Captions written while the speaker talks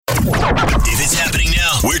If it's happening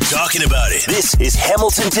now, we're talking about it. This is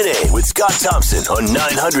Hamilton Today with Scott Thompson on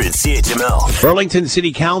 900 CHML. Burlington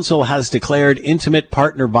City Council has declared intimate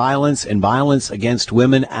partner violence and violence against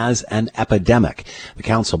women as an epidemic. The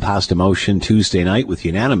council passed a motion Tuesday night with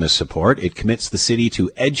unanimous support. It commits the city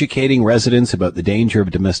to educating residents about the danger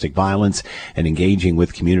of domestic violence and engaging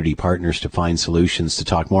with community partners to find solutions. To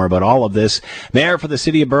talk more about all of this, Mayor for the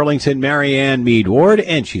City of Burlington, Marianne Mead-Ward,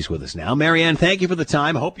 and she's with us now. Marianne, thank you for the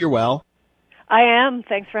time. Hope you're well. I am.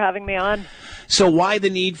 Thanks for having me on. So why the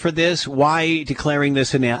need for this? Why declaring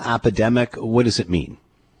this an epidemic? What does it mean?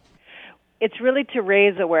 It's really to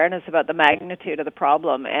raise awareness about the magnitude of the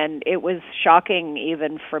problem, and it was shocking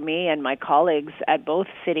even for me and my colleagues at both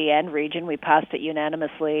city and region. We passed it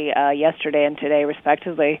unanimously yesterday and today,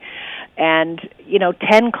 respectively. And,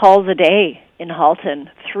 10 calls a day in Halton,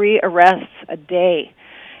 3 arrests a day.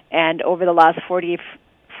 And over the last 40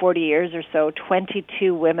 years or so,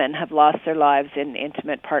 22 women have lost their lives in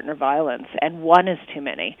intimate partner violence, and 1 is too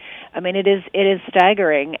many. I mean, it is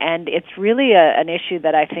staggering, and it's really an issue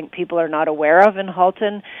that I think people are not aware of in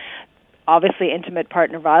Halton. Obviously, intimate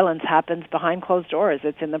partner violence happens behind closed doors.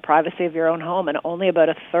 It's in the privacy of your own home, and only about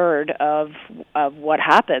a third of what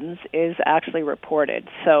happens is actually reported.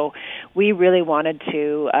 So we really wanted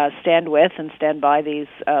to stand with and stand by these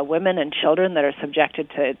women and children that are subjected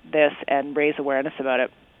to this and raise awareness about it.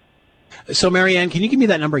 So, Marianne, can you give me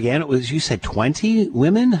that number again? It was, you said 20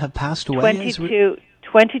 women have passed away?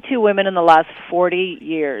 22 women in the last 40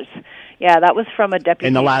 years. Yeah, that was from a deputation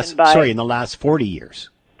in the last 40 years.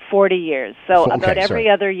 40 years. So every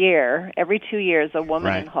 2 years, a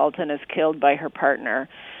woman Right. in Halton is killed by her partner.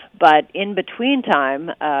 But in between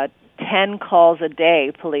time, 10 calls a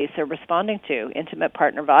day police are responding to intimate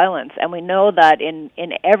partner violence, and we know that in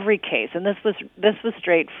every case, and this was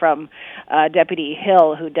straight from Deputy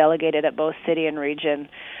Hill, who delegated at both city and region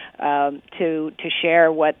to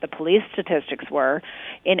share what the police statistics were.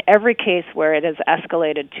 In every case where it has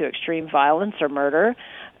escalated to extreme violence or murder,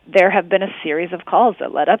 there have been a series of calls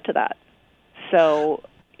that led up to that. So,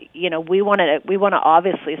 we want to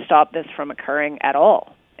obviously stop this from occurring at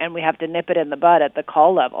all, and we have to nip it in the bud at the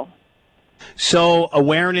call level. So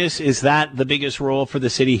awareness, is that the biggest role for the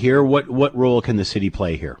city here? What role can the city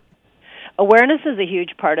play here? Awareness is a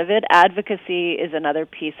huge part of it. Advocacy is another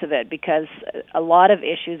piece of it, because a lot of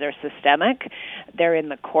issues are systemic. They're in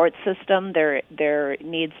the court system. There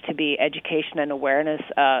needs to be education and awareness,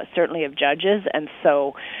 certainly of judges. And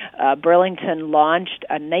so Burlington launched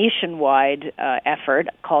a nationwide effort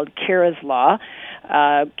called Kira's Law.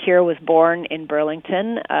 Kira was born in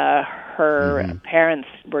Burlington. Her parents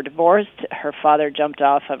were divorced. Her father jumped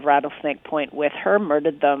off of Rattlesnake Point with her,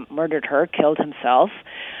 murdered her, killed himself.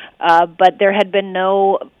 But there had been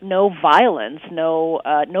no violence,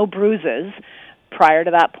 no bruises prior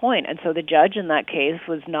to that point, and so the judge in that case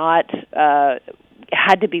was not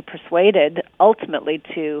had to be persuaded ultimately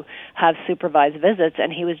to have supervised visits,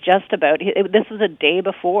 and he was just about. This was a day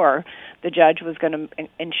before the judge was going to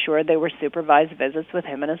ensure they were supervised visits with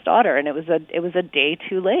him and his daughter, and it was a day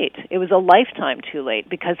too late. It was a lifetime too late,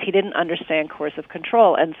 because he didn't understand coercive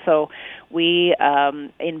control. And so we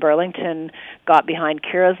in Burlington got behind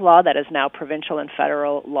Kira's Law, that is now provincial and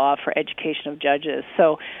federal law for education of judges.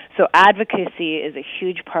 So advocacy is a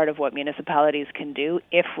huge part of what municipalities can do.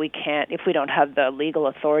 If we don't have the legal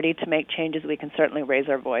authority to make changes, we can certainly raise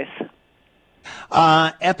our voice.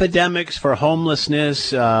 Epidemics for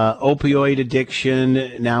homelessness, opioid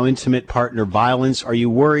addiction, now intimate partner violence. Are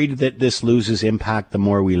you worried that this loses impact the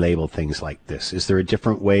more we label things like this? Is there a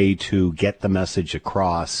different way to get the message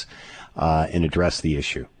across and address the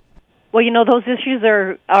issue? Well, those issues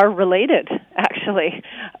are related, actually.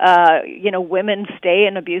 Women stay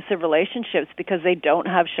in abusive relationships because they don't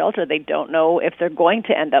have shelter. They don't know if they're going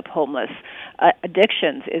to end up homeless.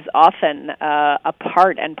 Addictions is often a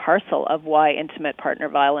part and parcel of why intimate partner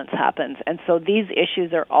violence happens. And so these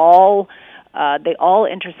issues are all they all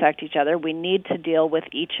intersect each other. We need to deal with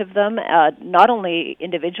each of them, not only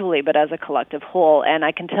individually, but as a collective whole. And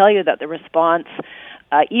I can tell you that the response,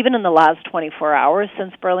 even in the last 24 hours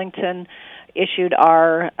since Burlington issued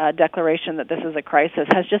our declaration that this is a crisis,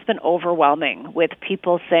 has just been overwhelming, with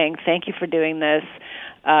people saying, thank you for doing this,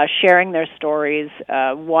 sharing their stories,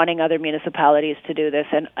 wanting other municipalities to do this,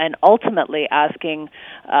 and ultimately asking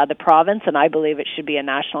the province, and I believe it should be a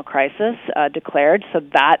national crisis, declared, so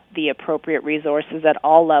that the appropriate resources at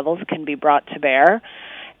all levels can be brought to bear.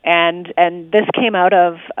 And this came out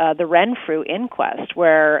of the Renfrew inquest,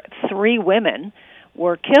 where 3 women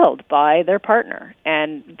were killed by their partner.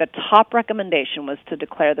 And the top recommendation was to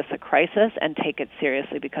declare this a crisis and take it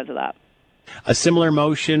seriously because of that. A similar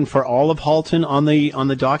motion for all of Halton on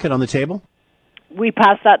the docket, on the table? We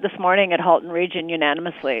passed that this morning at Halton Region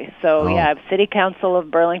unanimously. So, City Council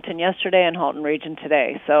of Burlington yesterday and Halton Region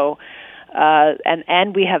today. So,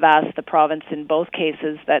 and we have asked the province in both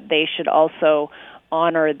cases that they should also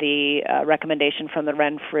honor the recommendation from the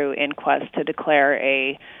Renfrew inquest to declare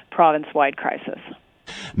a province-wide crisis.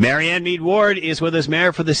 Marianne Mead Ward is with us,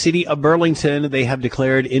 Mayor for the City of Burlington. They have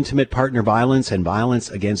declared intimate partner violence and violence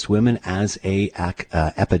against women as a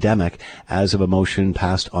epidemic as of a motion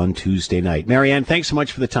passed on Tuesday night. Marianne, thanks so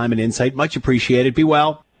much for the time and insight. Much appreciated. Be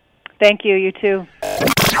well. Thank you. You too.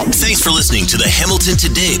 Thanks for listening to the Hamilton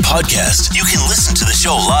Today podcast. You can listen to the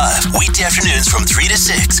show live weekday afternoons from 3 to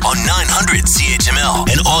 6 on 900 CHML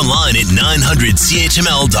and online at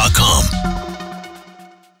 900CHML.com.